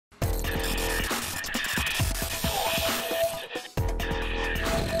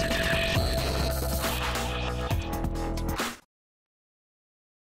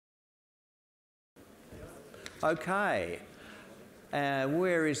Okay.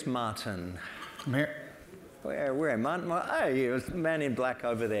 Where is Martin? I'm here. Where, Martin? Oh, you're the man in black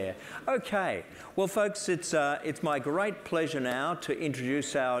over there. Okay. Well, folks, it's my great pleasure now to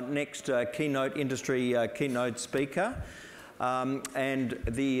introduce our next keynote industry keynote speaker. And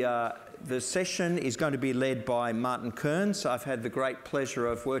the session is going to be led by Martin Kearns. I've had the great pleasure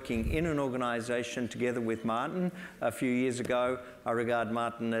of working in an organisation together with Martin a few years ago. I regard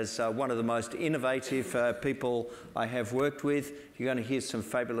Martin as one of the most innovative people I have worked with. You're going to hear some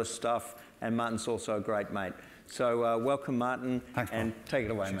fabulous stuff, and Martin's also a great mate. So welcome, Martin. Thanks, and Paul. take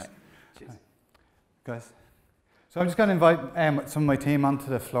it away, Cheers. mate. Cheers. Guys. So I'm just going to invite some of my team onto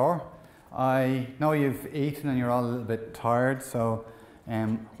the floor. I know you've eaten and you're all a little bit tired, so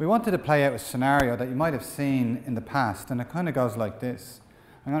we wanted to play out a scenario that you might have seen in the past, and it kind of goes like this.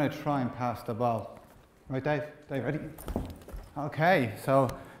 I'm going to try and pass the ball. Right, Dave? Dave, ready? Okay, so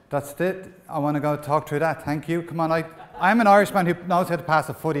that's it. I want to go talk through that. Thank you. Come on, I'm an Irishman who knows how to pass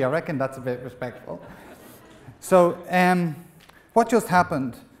a footy. I reckon that's a bit respectful. So, what just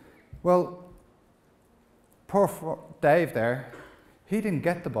happened? Well, poor Dave there, he didn't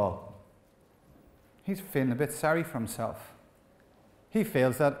get the ball. He's feeling a bit sorry for himself. He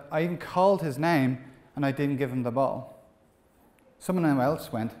feels that I even called his name and I didn't give him the ball. Someone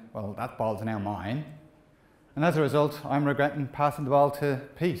else went, well, that ball's now mine. And as a result, I'm regretting passing the ball to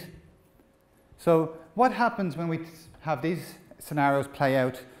Pete. So what happens when we have these scenarios play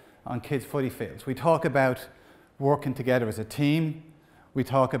out on kids' footy fields? We talk about working together as a team. We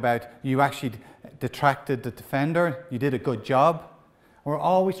talk about you actually detracted the defender. You did a good job. We're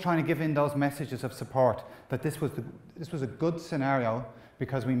always trying to give in those messages of support that this was a good scenario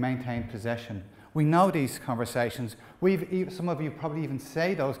because we maintained possession. We know these conversations. Some of you probably even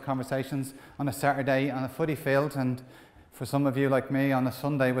say those conversations on a Saturday on a footy field, and for some of you like me on a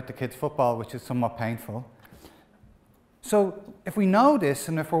Sunday with the kids' football, which is somewhat painful. So if we know this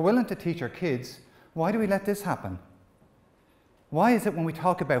and if we're willing to teach our kids, why do we let this happen? Why is it when we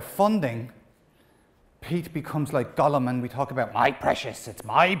talk about funding, Pete becomes like Gollum and we talk about my precious, it's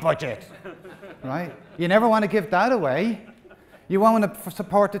my budget, right? You never want to give that away. You want to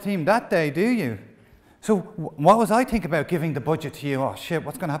support the team that day, do you? So what was I thinking about giving the budget to you? Oh shit,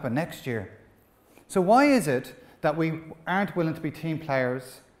 what's going to happen next year? So why is it that we aren't willing to be team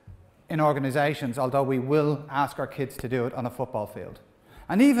players in organisations, although we will ask our kids to do it on a football field?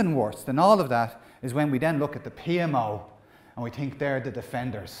 And even worse than all of that is when we then look at the PMO and we think they're the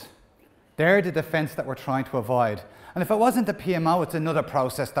defenders. They're the defence that we're trying to avoid. And if it wasn't the PMO, it's another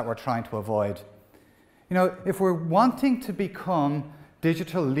process that we're trying to avoid. You know, if we're wanting to become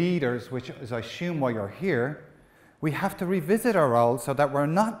digital leaders, which is I assume why you're here, we have to revisit our role so that we're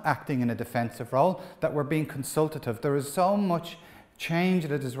not acting in a defensive role, that we're being consultative. There is so much change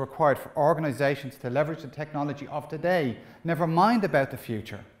that is required for organisations to leverage the technology of today, never mind about the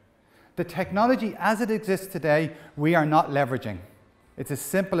future. The technology as it exists today, we are not leveraging. It's as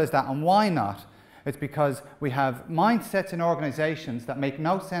simple as that. And why not? It's because we have mindsets in organisations that make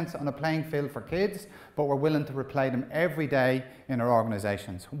no sense on a playing field for kids, but we're willing to replay them every day in our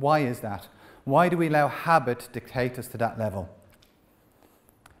organisations. Why is that? Why do we allow habit to dictate us to that level?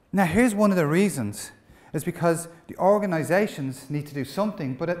 Now, here's one of the reasons. It's because the organisations need to do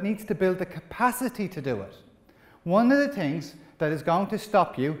something, but it needs to build the capacity to do it. One of the things that is going to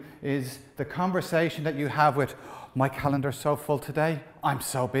stop you is the conversation that you have with, my calendar's so full today, I'm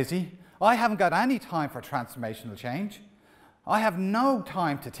so busy. I haven't got any time for transformational change. I have no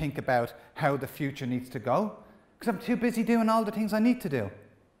time to think about how the future needs to go because I'm too busy doing all the things I need to do.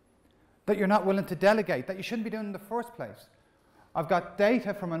 That you're not willing to delegate, that you shouldn't be doing in the first place. I've got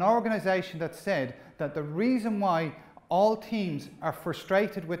data from an organisation that said that the reason why all teams are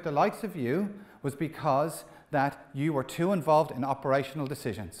frustrated with the likes of you was because that you were too involved in operational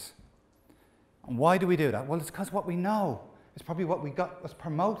decisions. And why do we do that? Well, it's because what we know is probably what we got was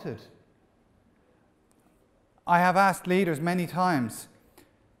promoted. I have asked leaders many times,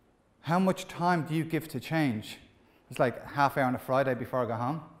 how much time do you give to change? It's like half hour on a Friday before I go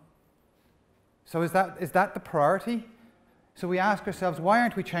home. So is that the priority? So we ask ourselves, why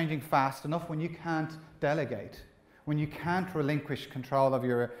aren't we changing fast enough when you can't delegate, when you can't relinquish control of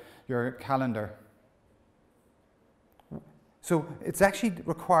your calendar? So it actually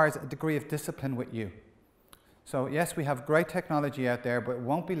requires a degree of discipline with you. So yes, we have great technology out there, but it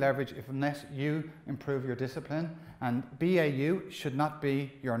won't be leveraged unless you improve your discipline, and BAU should not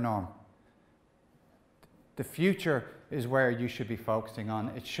be your norm. The future is where you should be focusing on.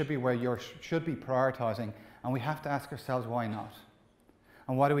 It should be where you should be prioritising, and we have to ask ourselves why not?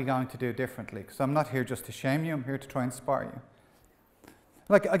 And what are we going to do differently? Because I'm not here just to shame you, I'm here to try and inspire you.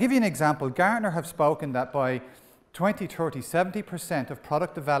 Like, I'll give you an example. Gartner have spoken that by 2030, 70% of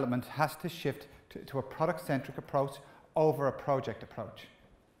product development has to shift to a product-centric approach over a project approach.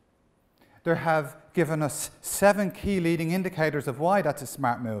 They have given us 7 key leading indicators of why that's a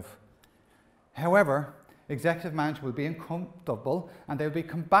smart move. However, executive management will be uncomfortable and they'll be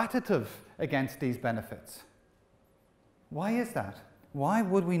combative against these benefits. Why is that? Why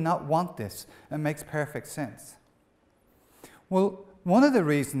would we not want this? It makes perfect sense. Well, one of the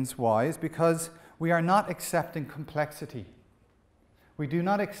reasons why is because we are not accepting complexity. We do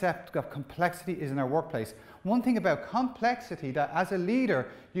not accept that complexity is in our workplace. One thing about complexity that as a leader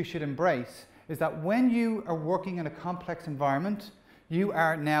you should embrace is that when you are working in a complex environment, you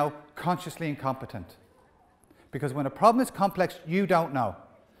are now consciously incompetent. Because when a problem is complex, you don't know.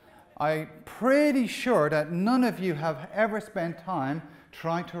 I'm pretty sure that none of you have ever spent time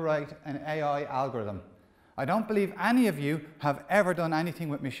trying to write an AI algorithm. I don't believe any of you have ever done anything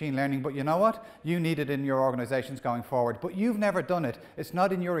with machine learning, but you know what? You need it in your organizations going forward. But you've never done it. It's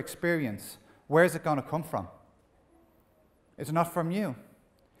not in your experience. Where's it going to come from? It's not from you.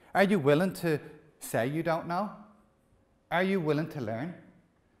 Are you willing to say you don't know? Are you willing to learn?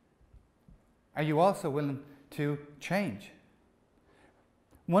 Are you also willing to change?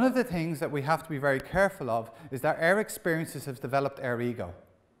 One of the things that we have to be very careful of is that our experiences have developed our ego.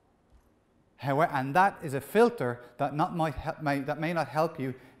 And that is a filter that may not help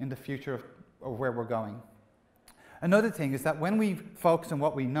you in the future of where we're going. Another thing is that when we focus on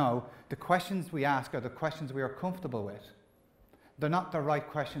what we know, the questions we ask are the questions we are comfortable with. They're not the right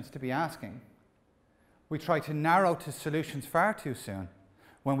questions to be asking. We try to narrow to solutions far too soon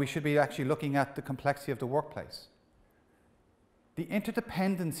when we should be actually looking at the complexity of the workplace. The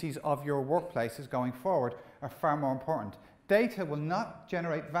interdependencies of your workplaces going forward are far more important. Data will not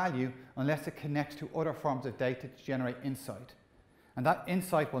generate value unless it connects to other forms of data to generate insight. And that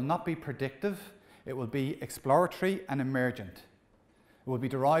insight will not be predictive, it will be exploratory and emergent. It will be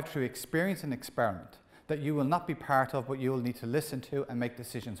derived through experience and experiment that you will not be part of, but you will need to listen to and make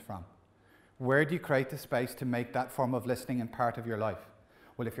decisions from. Where do you create the space to make that form of listening and part of your life?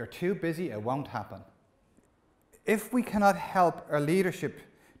 Well, if you're too busy, it won't happen. If we cannot help our leadership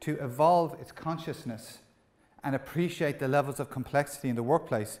to evolve its consciousness and appreciate the levels of complexity in the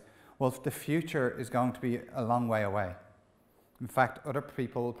workplace, well, the future is going to be a long way away. In fact, other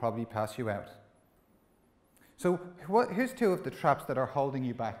people will probably pass you out. So here's 2 of the traps that are holding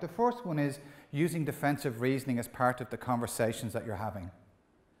you back. The first one is using defensive reasoning as part of the conversations that you're having.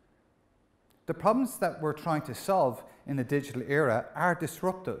 The problems that we're trying to solve in the digital era are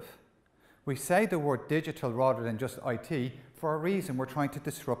disruptive. We say the word digital rather than just IT for a reason. We're trying to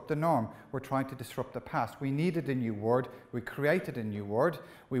disrupt the norm. We're trying to disrupt the past. We needed a new word. We created a new word.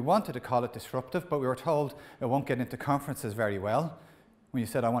 We wanted to call it disruptive, but we were told it won't get into conferences very well. When you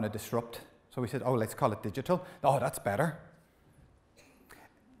said, I want to disrupt. So we said, oh, let's call it digital. Oh, that's better.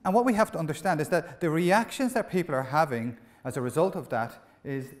 And what we have to understand is that the reactions that people are having as a result of that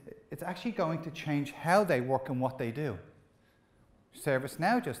is it's actually going to change how they work and what they do.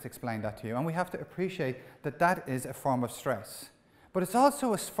 ServiceNow just explained that to you, and we have to appreciate that that is a form of stress. But it's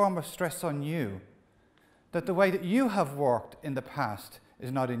also a form of stress on you, that the way that you have worked in the past is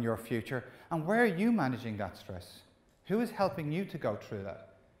not in your future. And where are you managing that stress? Who is helping you to go through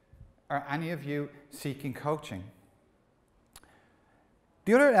that? Are any of you seeking coaching?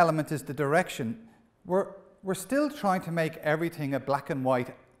 The other element is the direction. We're still trying to make everything a black and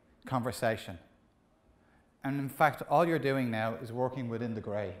white conversation. And in fact, all you're doing now is working within the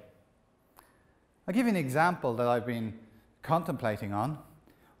grey. I'll give you an example that I've been contemplating on.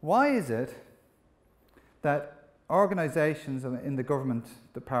 Why is it that organisations in the government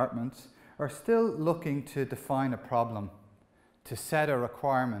departments are still looking to define a problem, to set a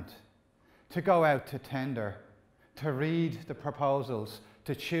requirement, to go out to tender, to read the proposals,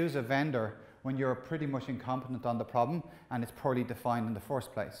 to choose a vendor when you're pretty much incompetent on the problem and it's poorly defined in the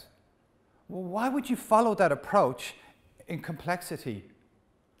first place? Well, why would you follow that approach in complexity?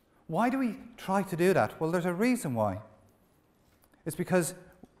 Why do we try to do that? Well, there's a reason why. It's because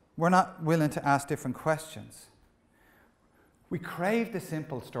we're not willing to ask different questions. We crave the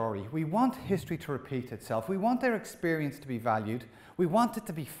simple story. We want history to repeat itself. We want their experience to be valued. We want it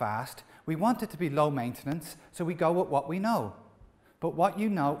to be fast. We want it to be low maintenance, so we go with what we know. But what you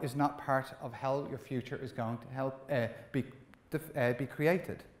know is not part of how your future is going to help be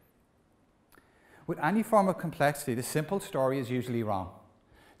created. With any form of complexity, the simple story is usually wrong.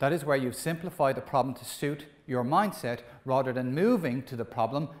 That is where you've simplified the problem to suit your mindset rather than moving to the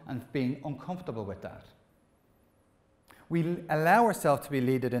problem and being uncomfortable with that. We allow ourselves to be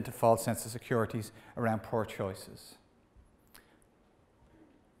led into false sense of securities around poor choices.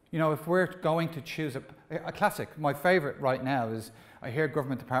 You know, if we're going to choose a classic, my favourite right now is I hear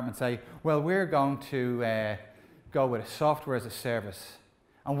government departments say, well, we're going to go with a software as a service,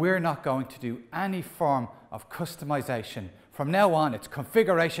 and we're not going to do any form of customization. From now on, it's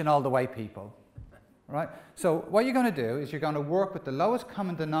configuration all the way, people. Right? So what you're going to do is you're going to work with the lowest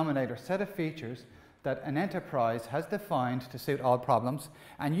common denominator set of features that an enterprise has defined to suit all problems,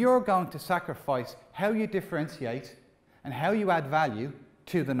 and you're going to sacrifice how you differentiate and how you add value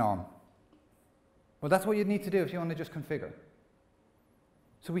to the norm. Well, that's what you need to do if you want to just configure.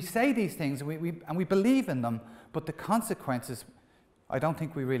 So we say these things and we believe in them, but the consequences I don't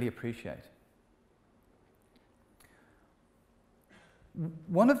think we really appreciate.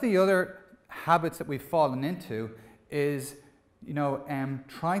 One of the other habits that we've fallen into is, you know,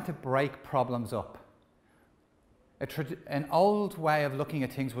 trying to break problems up. An old way of looking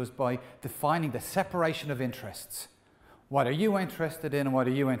at things was by defining the separation of interests. What are you interested in and what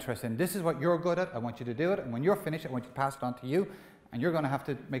are you interested in? This is what you're good at, I want you to do it, and when you're finished, I want you to pass it on to you, and you're going to have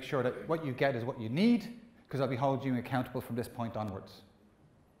to make sure that what you get is what you need, because I'll be holding you accountable from this point onwards.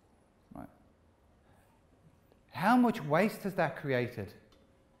 Right. How much waste has that created?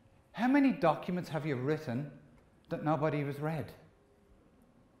 How many documents have you written that nobody has read?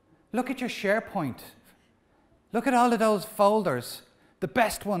 Look at your SharePoint. Look at all of those folders. The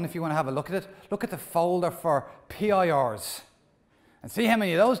best one, if you want to have a look at it, look at the folder for PIRs and see how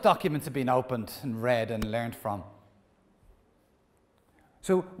many of those documents have been opened and read and learned from.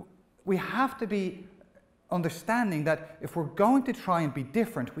 So we have to be understanding that if we're going to try and be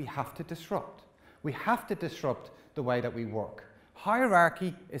different, we have to disrupt. We have to disrupt the way that we work.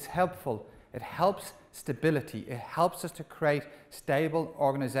 Hierarchy is helpful. It helps stability. It helps us to create stable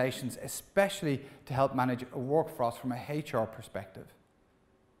organizations, especially to help manage a workforce from a HR perspective.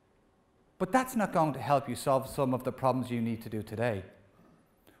 But that's not going to help you solve some of the problems you need to do today.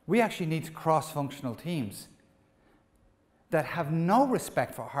 We actually need cross-functional teams that have no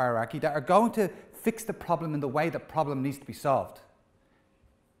respect for hierarchy, that are going to fix the problem in the way the problem needs to be solved.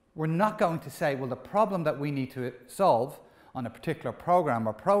 We're not going to say, well, the problem that we need to solve on a particular program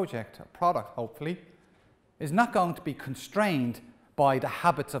or project or product, hopefully, is not going to be constrained by the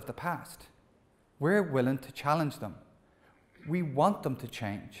habits of the past. We're willing to challenge them. We want them to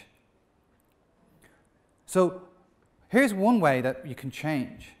change. So here's one way that you can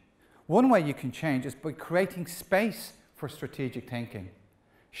change. One way you can change is by creating space for strategic thinking,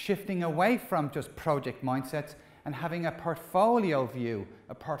 shifting away from just project mindsets and having a portfolio view,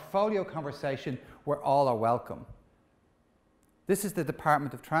 a portfolio conversation where all are welcome. This is the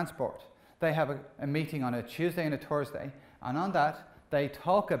Department of Transport. They have a meeting on a Tuesday and a Thursday, and on that they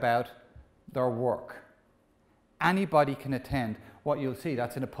talk about their work. Anybody can attend. What you'll see,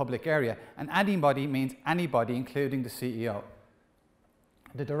 that's in a public area, and anybody means anybody, including the CEO.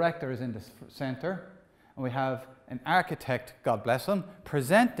 The director is in the centre, and we have an architect, God bless him,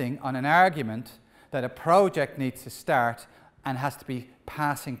 presenting on an argument that a project needs to start and has to be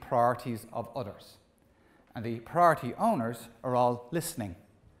passing priorities of others. And the priority owners are all listening.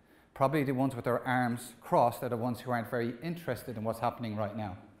 Probably the ones with their arms crossed are the ones who aren't very interested in what's happening right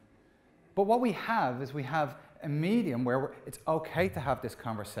now. But what we have is we have a medium where it's okay to have this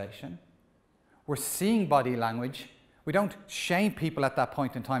conversation. We're seeing body language. We don't shame people at that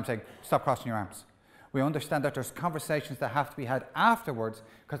point in time saying, stop crossing your arms. We understand that there's conversations that have to be had afterwards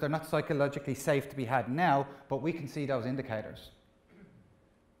because they're not psychologically safe to be had now, but we can see those indicators.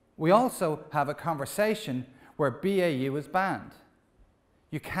 We also have a conversation where BAU is banned.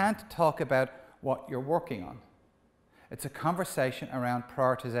 You can't talk about what you're working on. It's a conversation around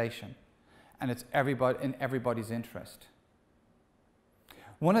prioritization, and it's in everybody's interest.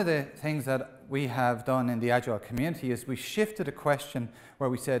 One of the things that we have done in the Agile community is we shifted a question where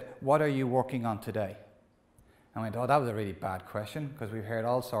we said, what are you working on today? And we went, oh, that was a really bad question because we've heard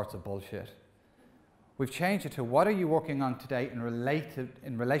all sorts of bullshit. We've changed it to, what are you working on today in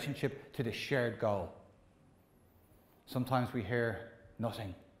relationship to the shared goal? Sometimes we hear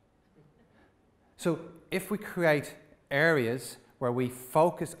nothing. So if we create areas where we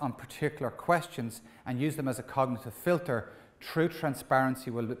focus on particular questions and use them as a cognitive filter, true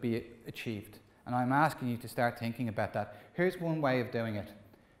transparency will be achieved. And I'm asking you to start thinking about that. Here's one way of doing it.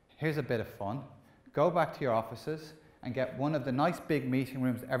 Here's a bit of fun. Go back to your offices and get one of the nice big meeting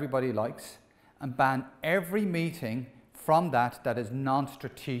rooms everybody likes and ban every meeting from that is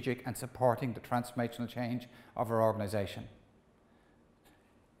non-strategic and supporting the transformational change of our organization.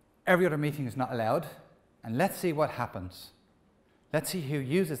 Every other meeting is not allowed, and let's see what happens. Let's see who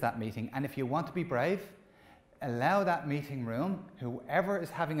uses that meeting, and if you want to be brave, allow that meeting room, whoever is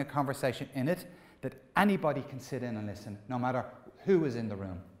having a conversation in it, that anybody can sit in and listen, no matter who is in the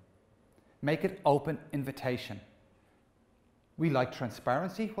room. Make it open invitation. We like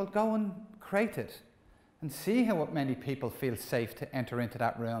transparency. Well, go and create it and see how many people feel safe to enter into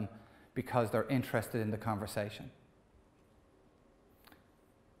that room because they're interested in the conversation.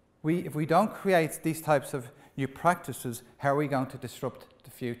 If we don't create these types of new practices, how are we going to disrupt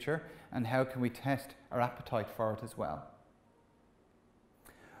the future, and how can we test our appetite for it as well?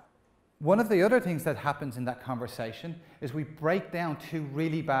 One of the other things that happens in that conversation is we break down two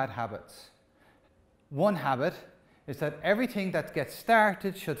really bad habits. One habit is that everything that gets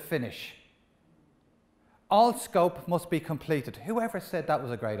started should finish. All scope must be completed. Whoever said that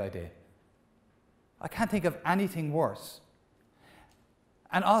was a great idea? I can't think of anything worse.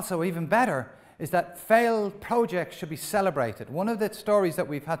 And also, even better, is that failed projects should be celebrated. One of the stories that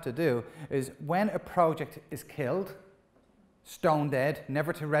we've had to do is when a project is killed, stone dead,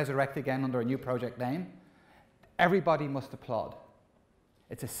 never to resurrect again under a new project name, everybody must applaud.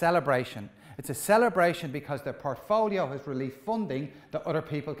 It's a celebration. It's a celebration because their portfolio has released funding that other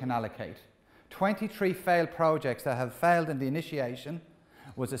people can allocate. 23 failed projects that have failed in the initiation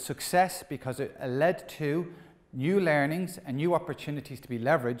was a success because it led to new learnings and new opportunities to be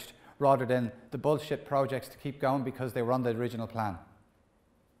leveraged rather than the bullshit projects to keep going because they were on the original plan.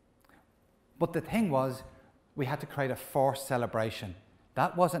 But the thing was, we had to create a forced celebration.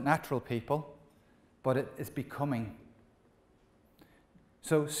 That wasn't natural, people, but it is becoming.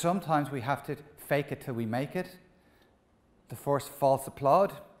 So sometimes we have to fake it till we make it. The first false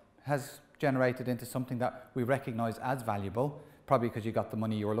applaud has generated into something that we recognize as valuable, probably because you got the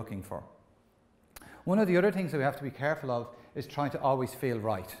money you were looking for. One of the other things that we have to be careful of is trying to always feel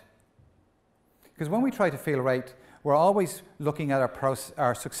right. Because when we try to feel right, we're always looking at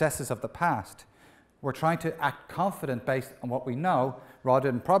our successes of the past. We're trying to act confident based on what we know,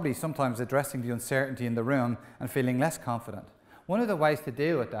 rather than probably sometimes addressing the uncertainty in the room and feeling less confident. One of the ways to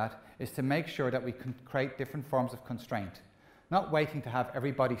deal with that is to make sure that we can create different forms of constraint. Not waiting to have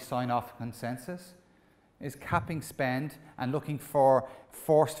everybody sign off consensus, is capping spend and looking for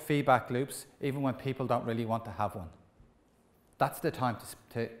forced feedback loops even when people don't really want to have one. That's the time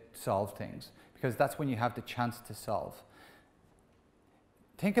to solve things, because that's when you have the chance to solve.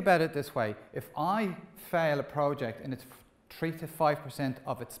 Think about it this way. If I fail a project and it's 3 to 5%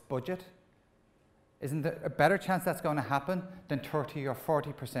 of its budget, isn't there a better chance that's going to happen than 30 or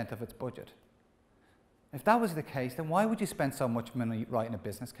 40% of its budget? If that was the case, then why would you spend so much money writing a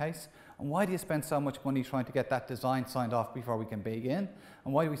business case? And why do you spend so much money trying to get that design signed off before we can begin?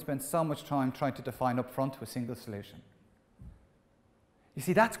 And why do we spend so much time trying to define upfront to a single solution? You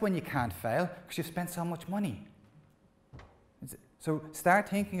see, that's when you can't fail, because you've spent so much money. So start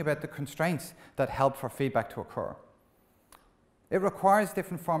thinking about the constraints that help for feedback to occur. It requires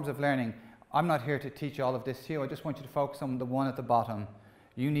different forms of learning. I'm not here to teach all of this to you. I just want you to focus on the one at the bottom.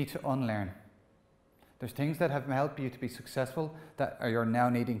 You need to unlearn. There's things that have helped you to be successful that you're now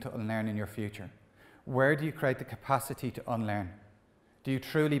needing to unlearn in your future. Where do you create the capacity to unlearn? Do you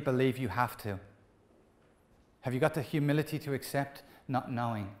truly believe you have to? Have you got the humility to accept not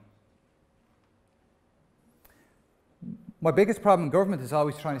knowing? My biggest problem in government is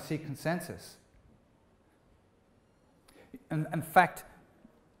always trying to seek consensus. In fact,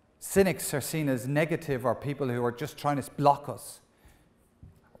 cynics are seen as negative, or people who are just trying to block us.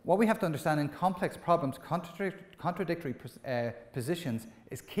 What we have to understand in complex problems, contradictory positions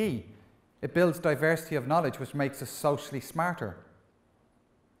is key. It builds diversity of knowledge, which makes us socially smarter.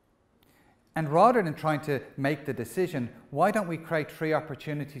 And rather than trying to make the decision, why don't we create 3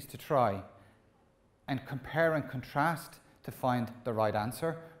 opportunities to try and compare and contrast to find the right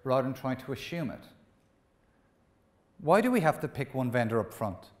answer, rather than trying to assume it? Why do we have to pick one vendor up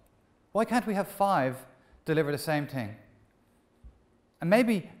front? Why can't we have 5 deliver the same thing? And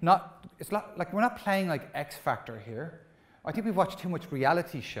maybe not, it's not like we're not playing like X Factor here. I think we've watched too much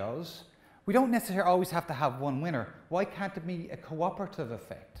reality shows. We don't necessarily always have to have one winner. Why can't it be a cooperative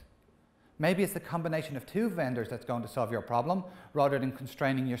effect? Maybe it's the combination of 2 vendors that's going to solve your problem, rather than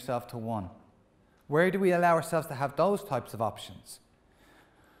constraining yourself to one. Where do we allow ourselves to have those types of options?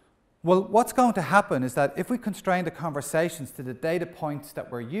 Well, what's going to happen is that if we constrain the conversations to the data points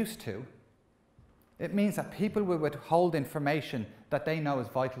that we're used to, it means that people will withhold information that they know is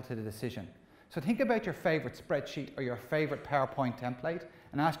vital to the decision. So think about your favorite spreadsheet or your favorite PowerPoint template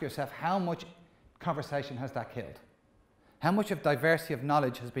and ask yourself, how much conversation has that killed? How much of diversity of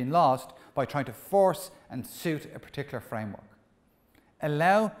knowledge has been lost by trying to force and suit a particular framework?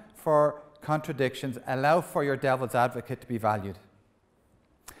 Allow for contradictions, allow for your devil's advocate to be valued.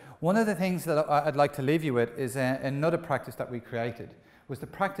 One of the things that I'd like to leave you with is another practice that we created, was the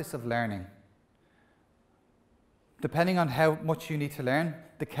practice of learning. Depending on how much you need to learn,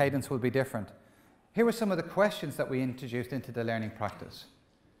 the cadence will be different. Here are some of the questions that we introduced into the learning practice.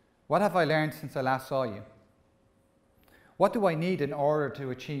 What have I learned since I last saw you? What do I need in order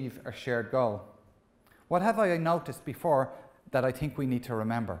to achieve a shared goal? What have I noticed before that I think we need to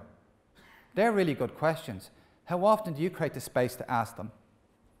remember? They're really good questions. How often do you create the space to ask them?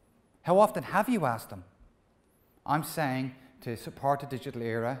 How often have you asked them? I'm saying to support the digital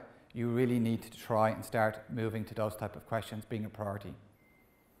era, you really need to try and start moving to those type of questions being a priority.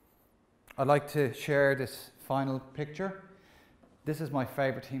 I'd like to share this final picture. This is my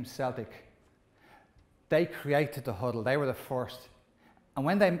favourite team, Celtic. They created the huddle. They were the first. And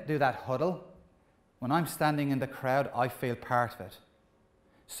when they do that huddle, when I'm standing in the crowd, I feel part of it.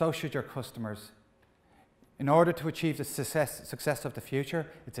 So should your customers. In order to achieve the success of the future,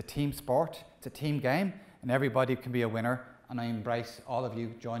 it's a team sport, it's a team game, and everybody can be a winner, and I embrace all of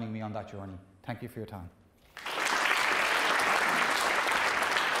you joining me on that journey. Thank you for your time.